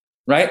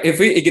 Right? If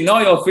we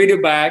ignore your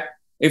feedback,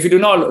 if you do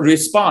not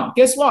respond,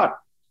 guess what?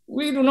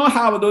 We do not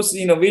have those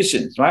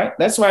innovations, right?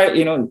 That's why,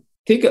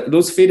 take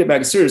those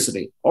feedback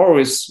seriously.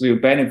 Always will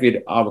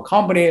benefit our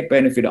company,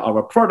 benefit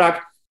our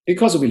product,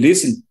 because we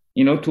listen,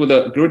 to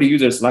the great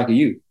users like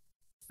you.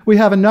 We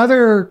have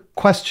another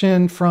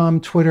question from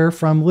Twitter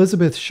from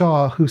Elizabeth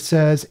Shaw, who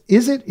says,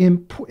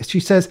 she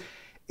says,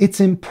 it's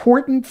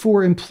important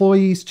for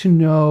employees to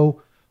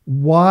know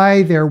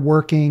why they're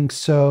working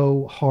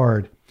so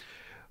hard.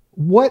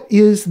 What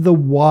is the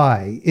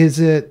why? Is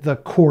it the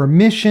core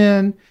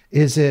mission?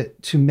 Is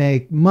it to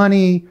make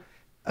money?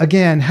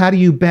 Again, how do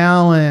you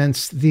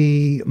balance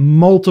the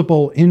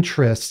multiple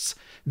interests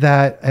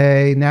that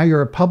now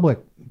you're a public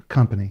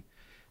company?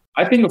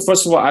 I think,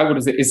 first of all, I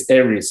would say it's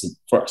everything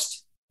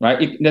first,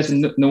 right? There's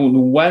no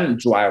one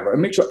driver.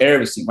 Make sure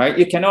everything, right?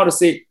 You cannot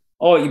say,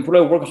 oh,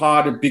 employee work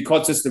hard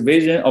because it's the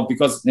vision or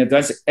because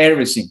that's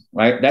everything,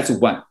 right? That's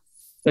one.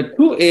 The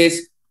two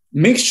is,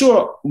 make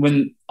sure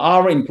when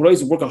our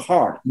employees work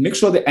hard, make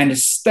sure they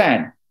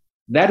understand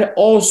that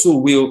also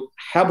will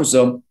help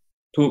them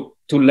to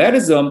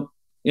let them,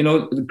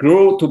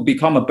 grow to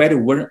become a better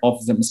version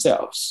of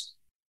themselves.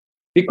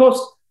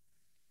 Because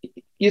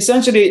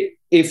essentially,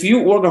 if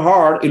you work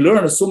hard, you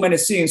learn so many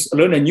things,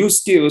 learn new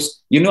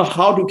skills, you know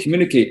how to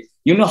communicate,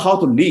 you know how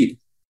to lead,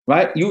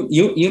 right?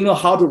 You know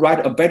how to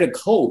write a better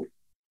code.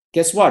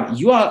 Guess what?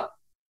 You are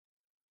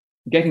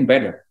getting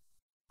better.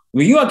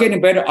 When you are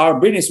getting better,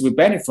 our business will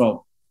benefit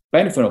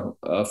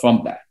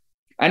from that.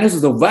 And this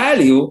is the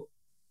value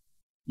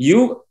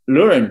you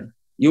learn,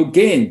 you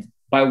gain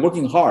by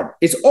working hard.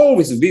 It's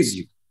always with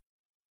you.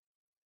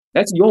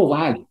 That's your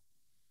value.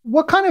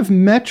 What kind of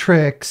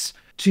metrics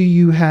do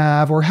you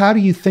have, or how do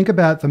you think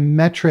about the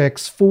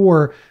metrics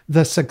for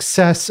the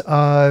success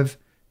of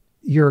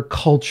your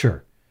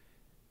culture?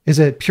 Is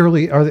it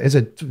purely, are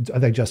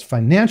they just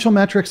financial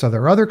metrics? Are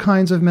there other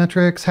kinds of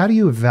metrics? How do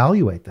you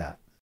evaluate that?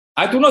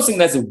 I do not think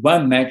that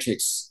one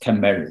metrics can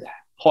measure that.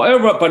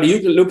 However, but you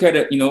can look at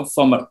it,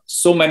 from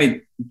so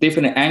many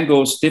different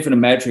angles, different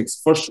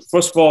metrics. First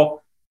of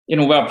all,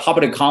 we're a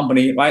public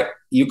company, right?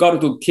 You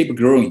got to keep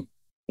growing.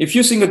 If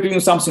you think you're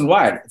doing something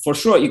right, for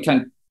sure you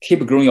can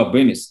keep growing your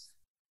business.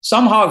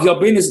 Somehow, if your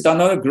business does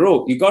not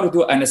grow, you got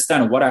to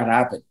understand what had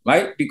happened,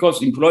 right?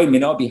 Because employee may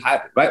not be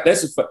happy, right?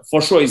 That's for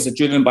sure is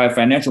driven by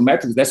financial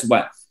metrics. That's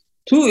one.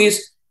 Two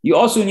is you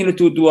also need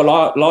to do a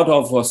lot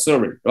of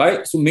survey,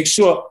 right? So make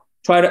sure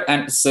try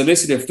to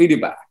solicit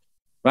feedback,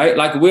 right?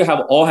 Like we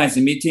have all hands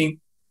meeting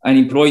and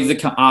employees that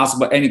can ask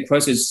about any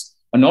questions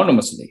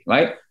anonymously,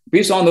 right?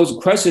 Based on those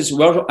questions,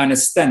 we also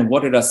understand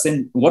what they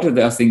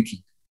are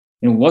thinking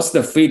and what's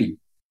the feeling,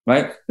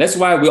 right? That's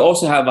why we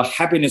also have a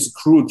happiness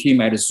crew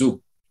team at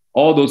Zoom.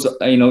 All those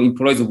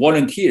employees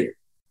volunteer,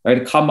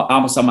 right? Come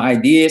up with some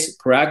ideas,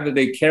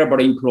 proactively care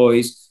about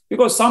employees,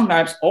 because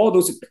sometimes all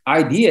those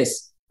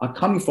ideas are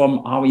coming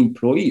from our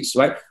employees,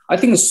 right? I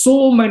think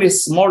so many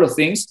smaller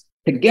things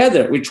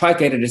together, we try to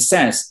get a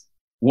sense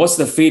what's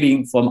the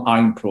feeling from our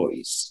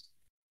employees.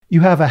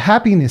 You have a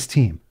happiness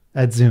team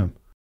at Zoom.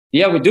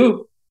 Yeah, we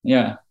do.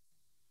 Yeah.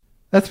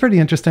 That's pretty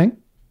interesting.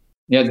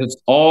 Yeah, it's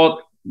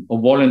all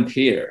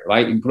volunteer,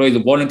 right? Employees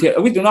volunteer.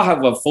 We do not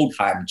have a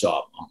full-time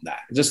job on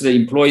that. Just the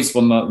employees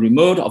from a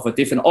remote of a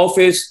different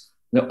office,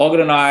 they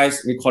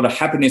organize, we call it a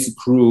happiness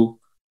crew,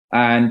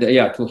 and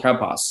to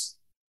help us.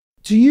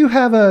 Do you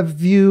have a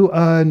view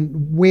on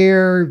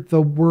where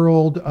the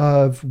world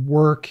of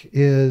work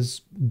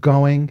is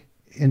going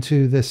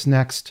into this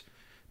next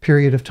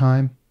period of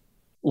time?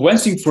 One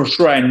thing for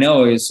sure I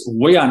know is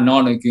we are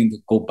not going to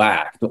go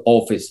back to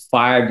office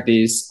 5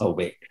 days a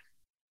week,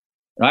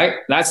 right?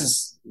 That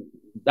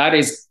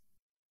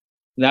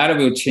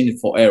will change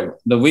forever.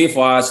 The way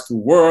for us to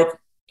work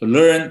to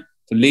learn,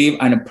 to live,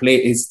 and play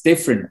is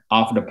different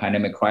after the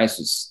pandemic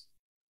crisis.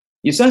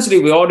 Essentially,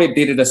 we already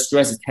did the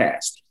stress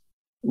test.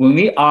 When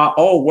we are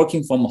all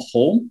working from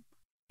home,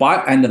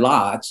 by and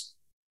large,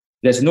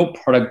 there's no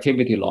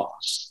productivity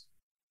loss.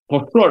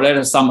 For sure, there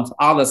are some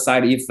other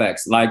side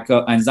effects like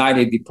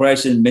anxiety,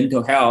 depression,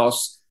 mental health,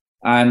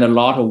 and a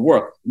lot of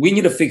work. We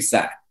need to fix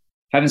that.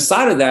 Having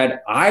said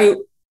that,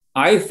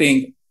 I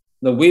think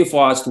the way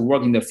for us to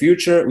work in the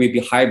future will be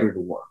hybrid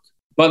work.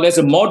 But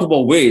there's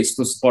multiple ways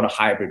to support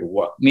hybrid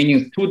work,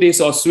 meaning 2 days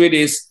or 3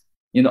 days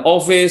in the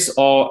office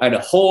or at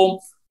home,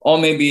 or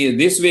maybe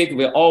this week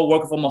we all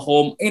work from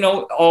home,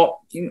 or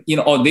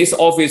this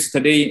office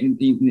today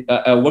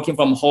working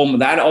from home,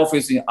 that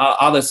office in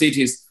other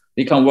cities,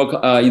 they can work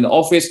in the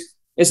office.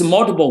 It's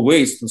multiple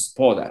ways to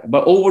support that.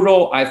 But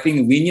overall, I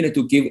think we need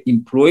to give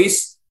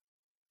employees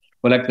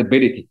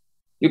flexibility.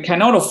 You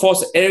cannot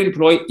force every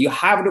employee, you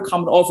have to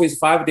come to office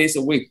 5 days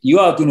a week. You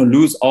are going to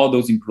lose all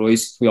those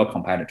employees to your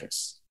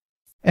competitors.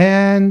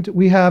 And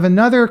we have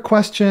another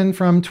question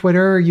from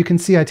Twitter. You can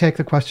see I take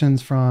the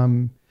questions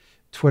from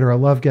Twitter. I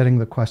love getting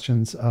the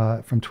questions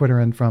from Twitter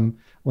and from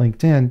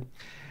LinkedIn.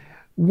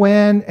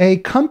 When a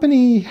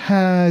company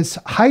has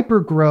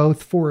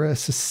hypergrowth for a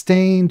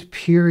sustained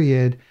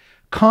period,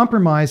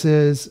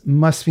 compromises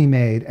must be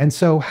made. And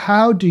so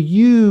how do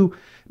you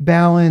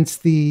balance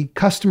the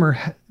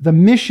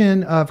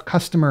mission of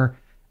customer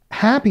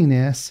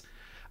happiness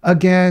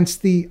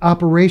against the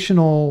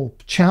operational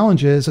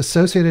challenges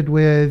associated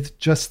with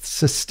just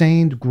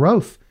sustained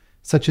growth,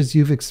 such as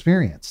you've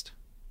experienced?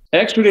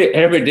 Actually,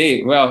 every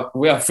day,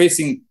 we are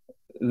facing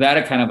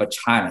that kind of a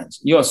challenge.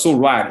 You are so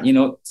right.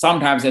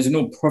 Sometimes there's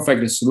no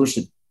perfect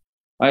solution.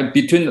 Right?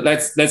 Between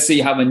let's say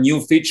you have a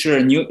new feature,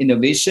 a new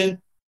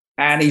innovation,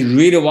 and you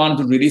really want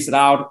to release it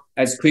out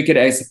as quickly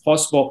as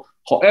possible.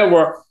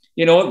 However,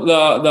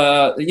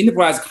 the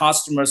enterprise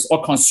customers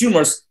or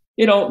consumers,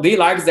 they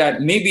like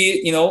that.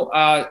 Maybe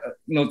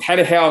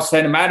telehealth,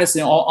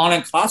 telemedicine, or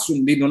online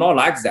classroom, they do not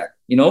like that.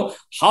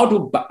 How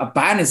to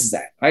balance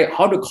that, right?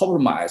 How to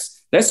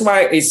compromise. That's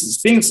why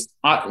things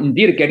are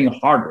indeed getting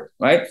harder,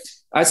 right?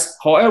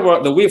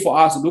 However, the way for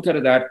us to look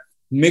at that,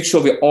 make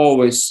sure we're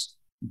always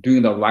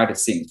doing the right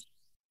thing,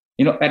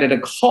 at the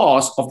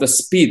cost of the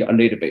speed a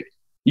little bit.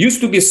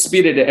 Used to be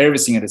speed at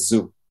everything at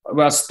Zoom.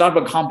 We'll start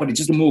a company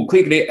just to move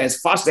quickly as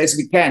fast as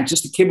we can,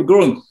 just to keep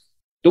growing.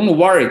 Don't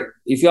worry.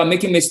 If you are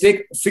making a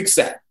mistake, fix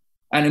that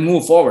and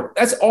move forward.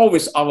 That's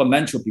always our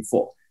mantra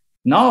before.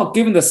 Now,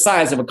 given the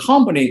size of a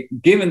company,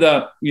 given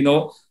the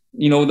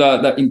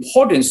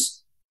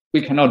importance,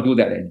 we cannot do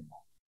that anymore.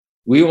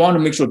 We want to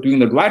make sure doing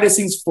the right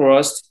things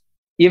first.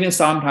 Even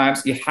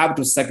sometimes you have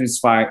to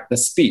sacrifice the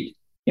speed.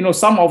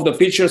 Some of the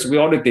features we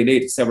already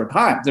delayed several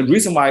times. The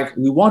reason why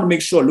we want to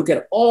make sure, look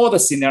at all the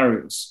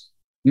scenarios,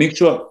 make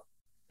sure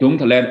don't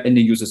let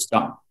any users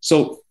down.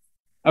 So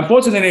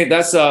unfortunately,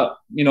 that's a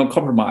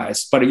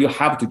compromise, but you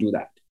have to do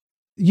that.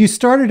 You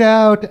started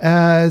out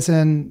as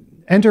an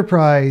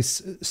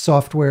enterprise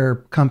software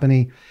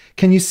company.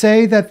 Can you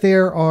say that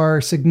there are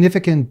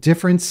significant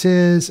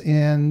differences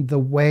in the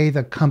way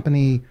the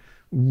company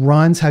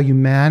runs, how you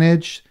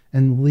manage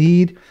and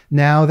lead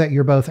now that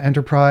you're both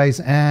enterprise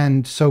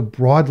and so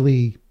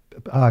broadly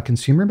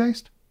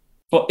consumer-based?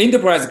 For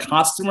enterprise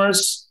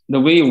customers, the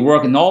way you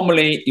work,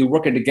 normally you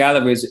work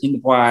together with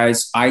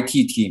enterprise IT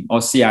team or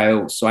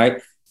CIOs,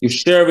 right? You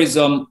share with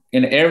them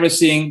in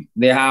everything.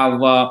 They have,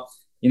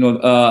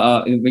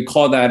 we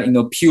call that,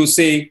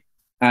 POC,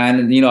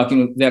 and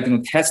they're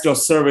going to test your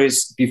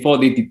service before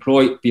they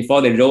deploy,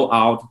 before they roll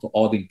out to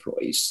all the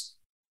employees.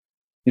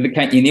 They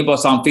can enable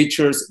some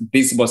features,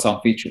 disable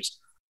some features.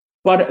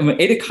 But when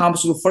it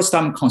comes to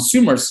first-time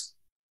consumers,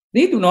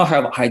 they do not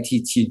have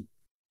IT team.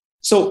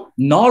 So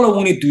not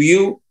only do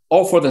you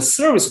offer the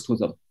service to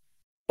them,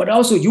 but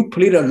also you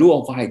play the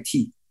role of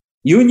IT.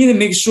 You need to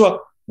make sure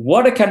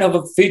what kind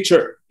of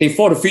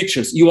default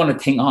features you want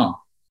to turn on.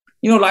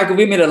 Like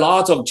we made a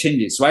lot of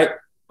changes, right?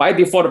 By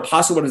default,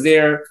 password is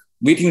there,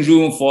 waiting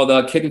room for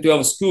the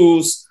K-12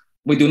 schools.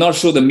 We do not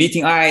show the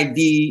meeting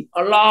ID,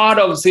 a lot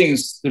of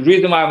things. The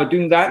reason why we're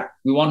doing that,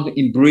 we want to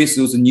embrace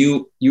those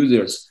new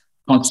users,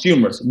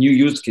 consumers, new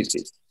use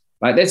cases,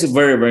 right? That's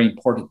very, very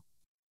important.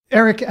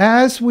 Eric,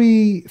 as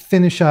we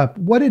finish up,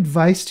 what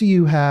advice do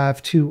you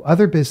have to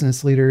other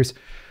business leaders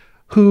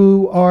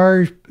who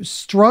are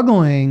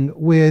struggling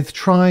with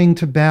trying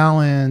to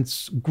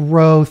balance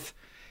growth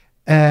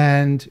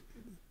and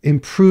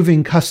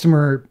improving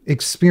customer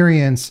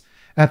experience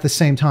at the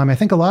same time? I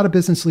think a lot of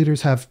business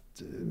leaders have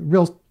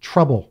real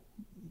trouble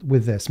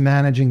with this,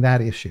 managing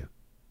that issue.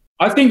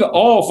 I think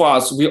all of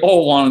us, we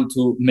all want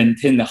to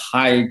maintain the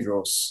high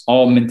growth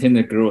or maintain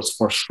the growth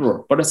for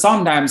sure. But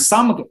sometimes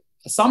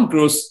some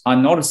growths are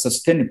not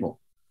sustainable,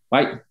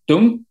 right?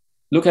 Don't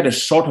look at the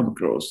short-term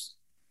growth.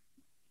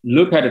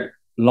 Look at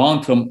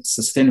long-term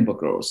sustainable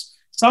growth.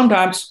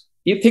 Sometimes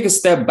you take a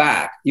step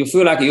back, you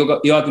feel like you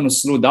are going to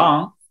slow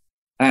down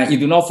and you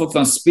do not focus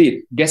on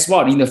speed. Guess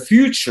what? In the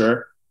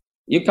future,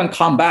 you can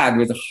come back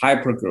with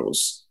hyper growth.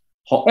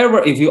 However,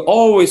 if you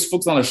always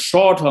focus on the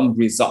short-term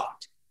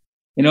result,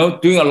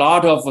 doing a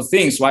lot of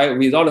things, right,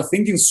 without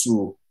thinking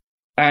through.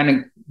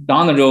 And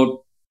down the road,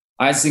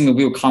 I think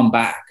will come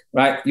back,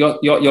 right?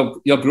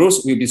 Your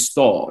growth will be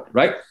stalled,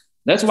 right?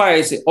 That's why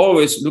I say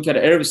always look at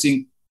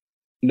everything.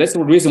 That's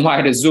the reason why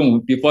at Zoom,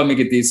 before I make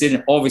a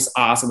decision, always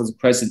ask the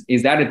question,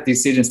 is that a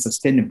decision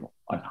sustainable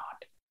or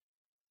not,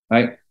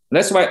 right?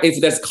 That's why if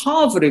there's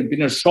conflict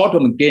between a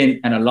short-term gain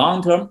and a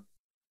long-term,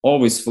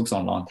 always focus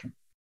on long-term.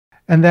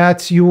 And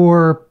that's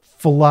your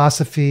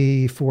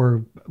philosophy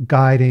for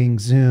guiding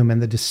Zoom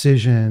and the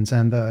decisions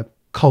and the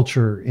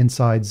culture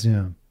inside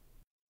Zoom.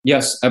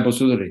 Yes,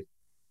 absolutely.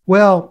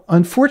 Well,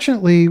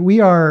 unfortunately,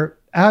 we are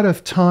out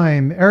of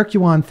time. Eric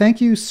Yuan,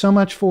 thank you so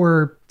much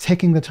for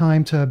taking the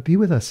time to be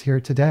with us here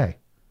today.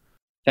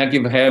 Thank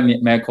you for having me,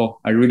 Michael.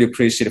 I really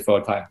appreciate it for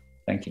your time.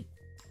 Thank you.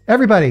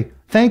 Everybody,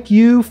 thank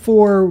you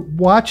for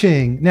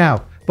watching.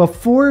 Now,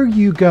 before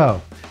you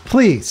go,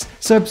 please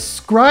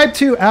subscribe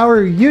to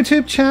our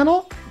YouTube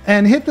channel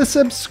and hit the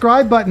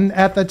subscribe button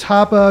at the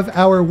top of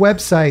our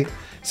website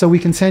so we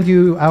can send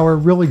you our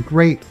really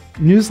great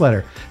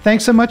newsletter.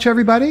 Thanks so much,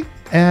 everybody,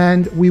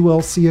 and we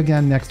will see you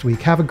again next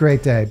week. Have a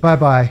great day.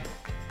 Bye-bye.